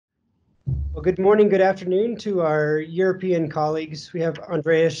Well, good morning, good afternoon to our European colleagues. We have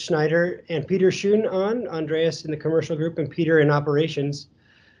Andreas Schneider and Peter Schoen on, Andreas in the commercial group and Peter in operations.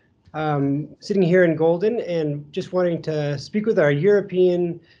 Sitting here in Golden and just wanting to speak with our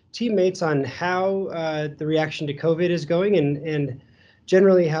European teammates on how the reaction to COVID is going and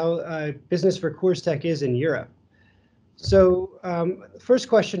generally how business for CoorsTek is in Europe. So first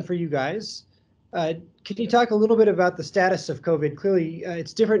question for you guys. Can you talk a little bit about the status of COVID? Clearly,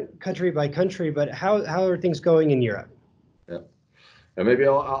 it's different country by country, but how are things going in Europe? Yeah, and maybe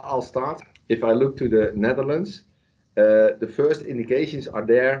I'll start. If I look to the Netherlands, the first indications are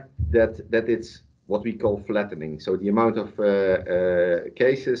there that it's what we call flattening. So the amount of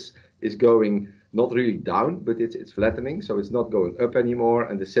cases is going not really down, but it's flattening. So it's not going up anymore,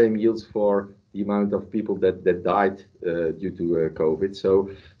 and the same yields for the amount of people that died due to COVID. So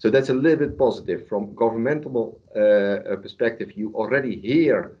that's a little bit positive. From governmental perspective, you already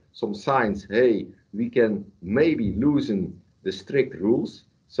hear some signs, hey, we can maybe loosen the strict rules.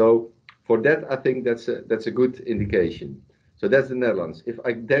 So for that, I think that's a good indication. So that's the Netherlands. If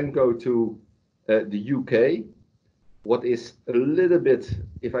I then go to the UK, what is a little bit,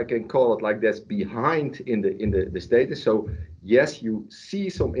 if I can call it like this, behind in the status. So yes, you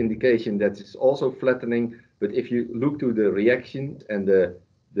see some indication that it's also flattening, but if you look to the reaction and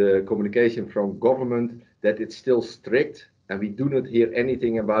the communication from government, that it's still strict, and we do not hear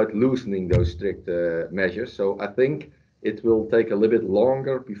anything about loosening those strict measures. So I think it will take a little bit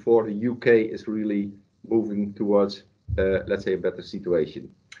longer before the UK is really moving towards, let's say, a better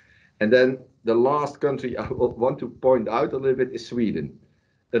situation. And then the last country I want to point out a little bit is Sweden.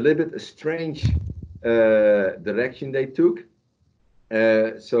 A little bit a strange direction they took.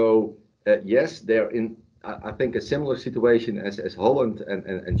 Yes, they're in, I think, a similar situation as Holland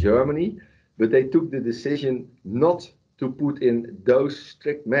and Germany, but they took the decision not to put in those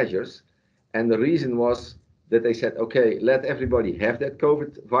strict measures. And the reason was that they said, okay, let everybody have that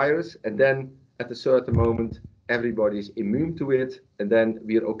COVID virus, and then at a certain moment, everybody's immune to it, and then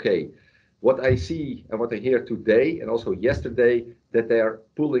we're okay. What I see and what I hear today and also yesterday, that they are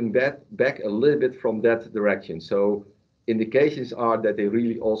pulling back a little bit from that direction. So indications are that they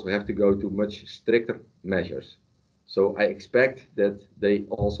really also have to go to much stricter measures. So I expect that they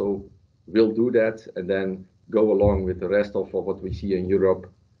also will do that and then go along with the rest of what we see in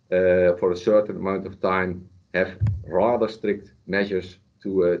Europe for a certain amount of time, have rather strict measures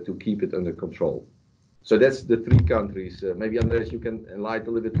to keep it under control. So that's the three countries. Maybe Andreas, you can enlighten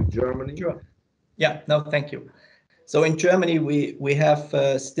a little bit to Germany. Sure. Yeah, no, thank you. So in Germany, we have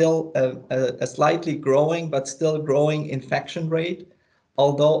still a slightly growing, but still growing infection rate.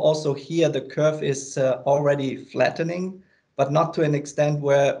 Although also here the curve is already flattening, but not to an extent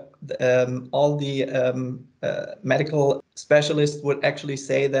where all the medical specialists would actually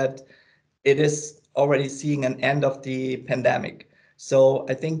say that it is already seeing an end of the pandemic. So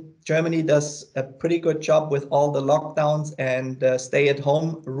I think Germany does a pretty good job with all the lockdowns and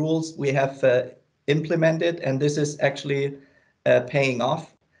stay-at-home rules we have implemented, and this is actually paying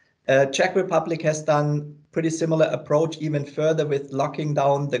off. Czech Republic has done pretty similar approach, even further with locking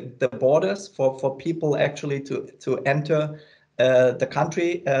down the borders for people actually to enter the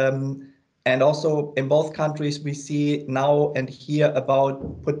country. And also in both countries, we see now and hear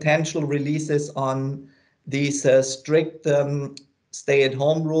about potential releases on these strict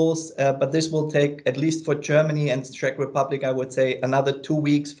stay-at-home rules, but this will take, at least for Germany and Czech Republic, I would say another 2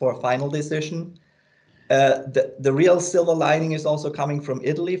 weeks for a final decision. The real silver lining is also coming from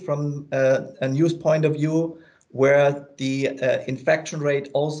Italy, from a news point of view, where the infection rate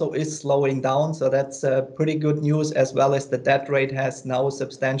also is slowing down. So that's pretty good news, as well as the death rate has now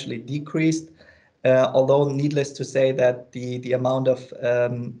substantially decreased. Although needless to say that the amount of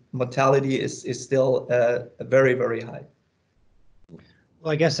mortality is still very, very high.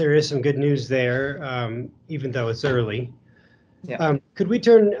 Well, I guess there is some good news there, even though it's early. Yeah. Could we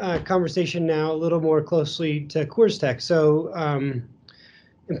turn conversation now a little more closely to CoorsTek? So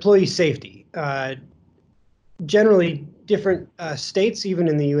employee safety. Generally, different states, even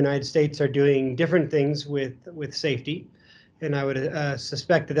in the United States, are doing different things with safety. And I would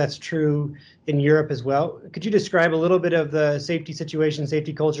suspect that that's true in Europe as well. Could you describe a little bit of the safety situation,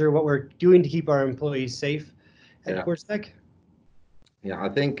 safety culture, what we're doing to keep our employees safe at CoorsTek? Yeah, I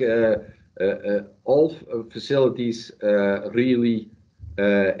think all facilities really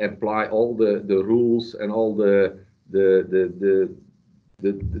apply all the rules and all the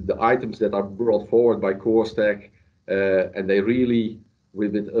items that are brought forward by CoorsTek, and they really,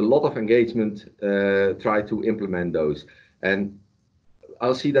 with a lot of engagement, try to implement those. And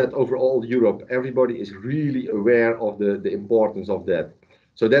I'll see that overall Europe, everybody is really aware of the importance of that.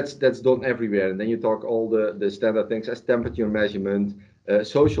 So that's done everywhere. And then you talk all the standard things as temperature measurement,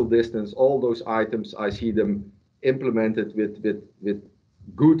 social distance, all those items. I see them implemented with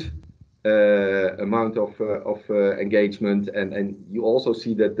good amount of engagement, and you also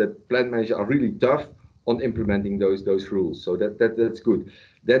see that plant managers are really tough on implementing those rules. So that's good.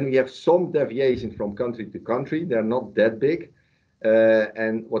 Then we have some deviations from country to country. They're not that big.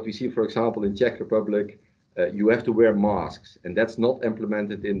 And what we see, for example, in Czech Republic, you have to wear masks, and that's not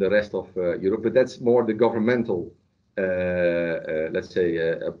implemented in the rest of Europe, but that's more the governmental, let's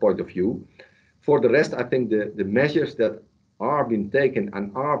say, point of view. For the rest, I think the measures that are being taken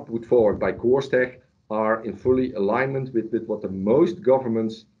and are put forward by Coorstech are in fully alignment with what the most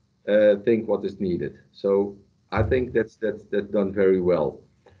governments think what is needed. So I think that's done very well.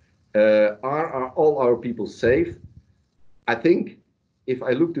 Are all our people safe? I think if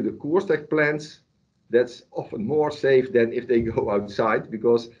I look to the Coorstech plants, that's often more safe than if they go outside,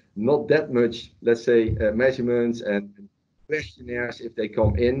 because not that much, let's say, measurements and questionnaires if they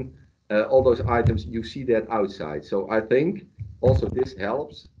come in. All those items, you see that outside. So I think also this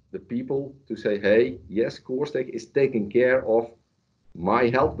helps the people to say, hey, yes, Coorstech is taking care of my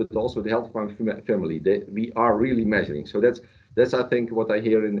health, but also the health of my family. We are really measuring. So that's I think what I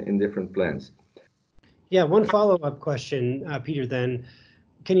hear in different plants. Yeah, one follow-up question, Peter, then.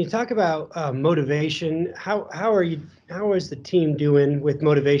 Can you talk about motivation? How is the team doing with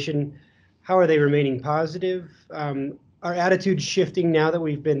motivation? How are they remaining positive? Are attitudes shifting now that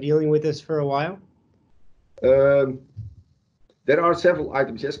we've been dealing with this for a while? There are several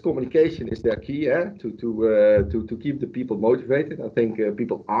items. Yes, communication is their key, to keep the people motivated. I think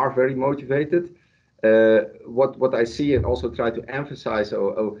people are very motivated. What I see and also try to emphasize,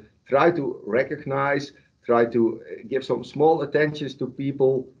 or try to recognize, try to give some small attentions to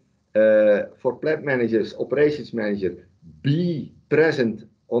people. For plant managers, operations manager, be present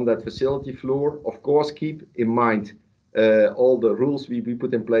on that facility floor. Of course, keep in mind all the rules we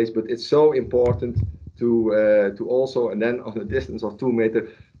put in place, but it's so important to also, and then on a distance of 2 meters,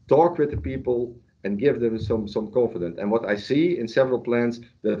 talk with the people and give them some confidence. And what I see in several plants,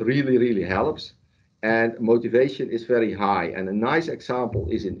 that really helps, and motivation is very high. And a nice example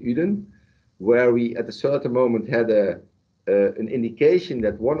is in Uden, where we at a certain moment had an indication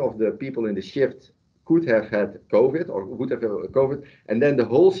that one of the people in the shift could have had COVID or would have had COVID, and then the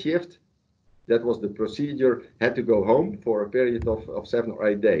whole shift, that was the procedure, had to go home for a period of 7 or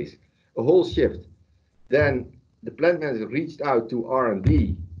 8 days, a whole shift. Then the plant manager reached out to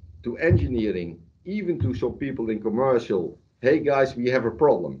R&D, to engineering, even to some people in commercial. Hey guys, we have a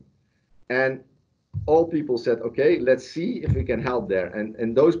problem. And all people said, okay, let's see if we can help there.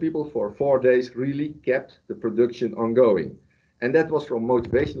 And those people for 4 days really kept the production ongoing. And that was from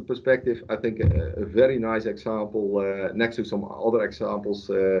motivational perspective, I think a very nice example, next to some other examples,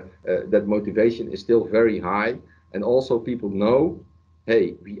 that motivation is still very high. And also people know,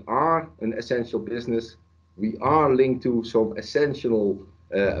 hey, we are an essential business. We are linked to some essential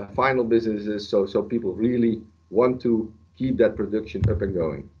final businesses. So people really want to keep that production up and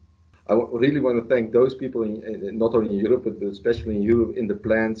going. I really want to thank those people, not only in Europe, but especially in Europe, in the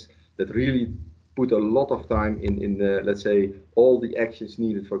plants, that really put a lot of time in let's say, all the actions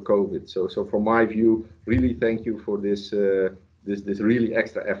needed for COVID. So from my view, really thank you for this really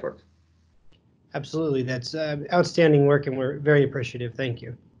extra effort. Absolutely, that's outstanding work, and we're very appreciative. Thank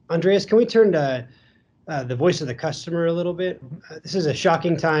you. Andreas, can we turn to the voice of the customer a little bit? This is a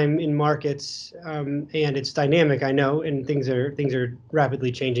shocking time in markets, and it's dynamic, I know, and things are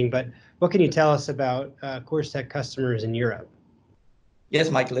rapidly changing. But what can you tell us about Coorstech customers in Europe? Yes,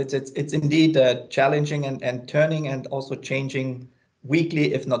 Michael, it's indeed challenging and turning and also changing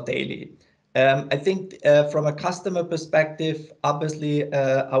weekly, if not daily. I think from a customer perspective, obviously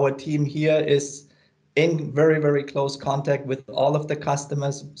our team here is in very close contact with all of the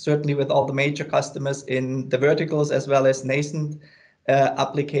customers, certainly with all the major customers in the verticals as well as nascent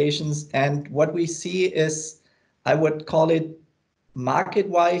applications. And what we see is, I would call it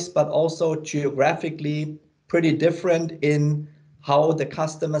market-wise, but also geographically pretty different in how the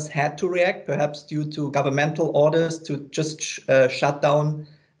customers had to react, perhaps due to governmental orders to just shut down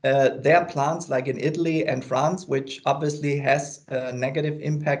their plants, like in Italy and France, which obviously has a negative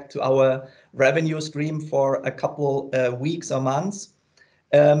impact to our revenue stream for a couple weeks or months.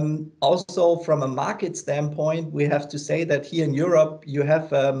 Also, from a market standpoint, we have to say that here in Europe, you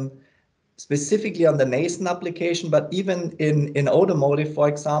have specifically on the nascent application, but even in automotive, for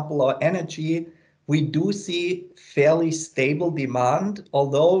example, or energy, we do see fairly stable demand,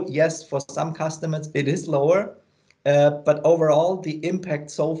 although, yes, for some customers it is lower. But overall, the impact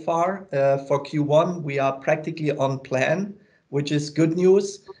so far for Q1, we are practically on plan which is good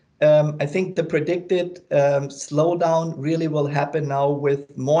news. I think the predicted slowdown really will happen now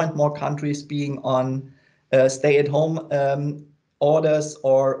with more and more countries being on stay-at-home orders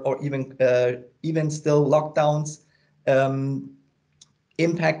or even still lockdowns,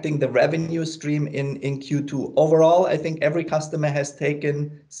 impacting the revenue stream in Q2. Overall, I think every customer has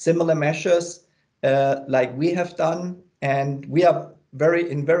taken similar measures like we have done, and we are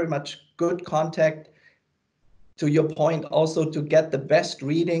in very much good contact, to your point, also to get the best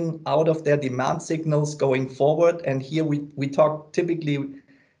reading out of their demand signals going forward. And here we talk typically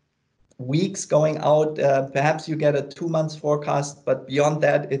weeks going out. Perhaps you get a 2 months forecast, but beyond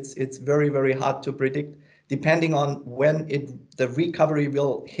that, it's very, very hard to predict, depending on when the recovery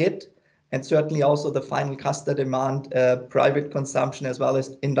will hit, and certainly also the final customer demand, private consumption as well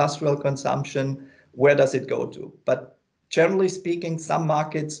as industrial consumption. Where does it go to? But generally speaking, some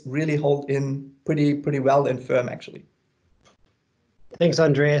markets really hold in pretty well and firm, actually. Thanks,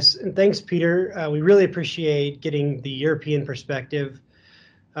 Andreas, and thanks, Peter. We really appreciate getting the European perspective.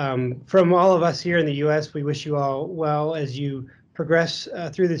 From all of us here in the U.S., we wish you all well as you progress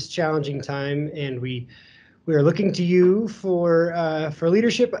through this challenging time, and we are looking to you for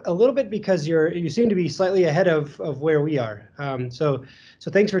leadership a little bit, because you seem to be slightly ahead of where we are. So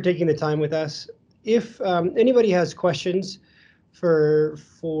thanks for taking the time with us. If anybody has questions for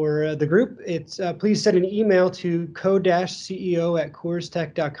the group, it's please send an email to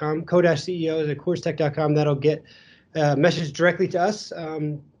co-ceo@coorstech.com. co-ceo@coorstech.com. That'll get a message directly to us.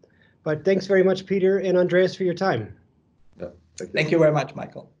 But thanks very much, Peter and Andreas, for your time. Yeah, thank you very much,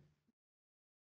 Michael.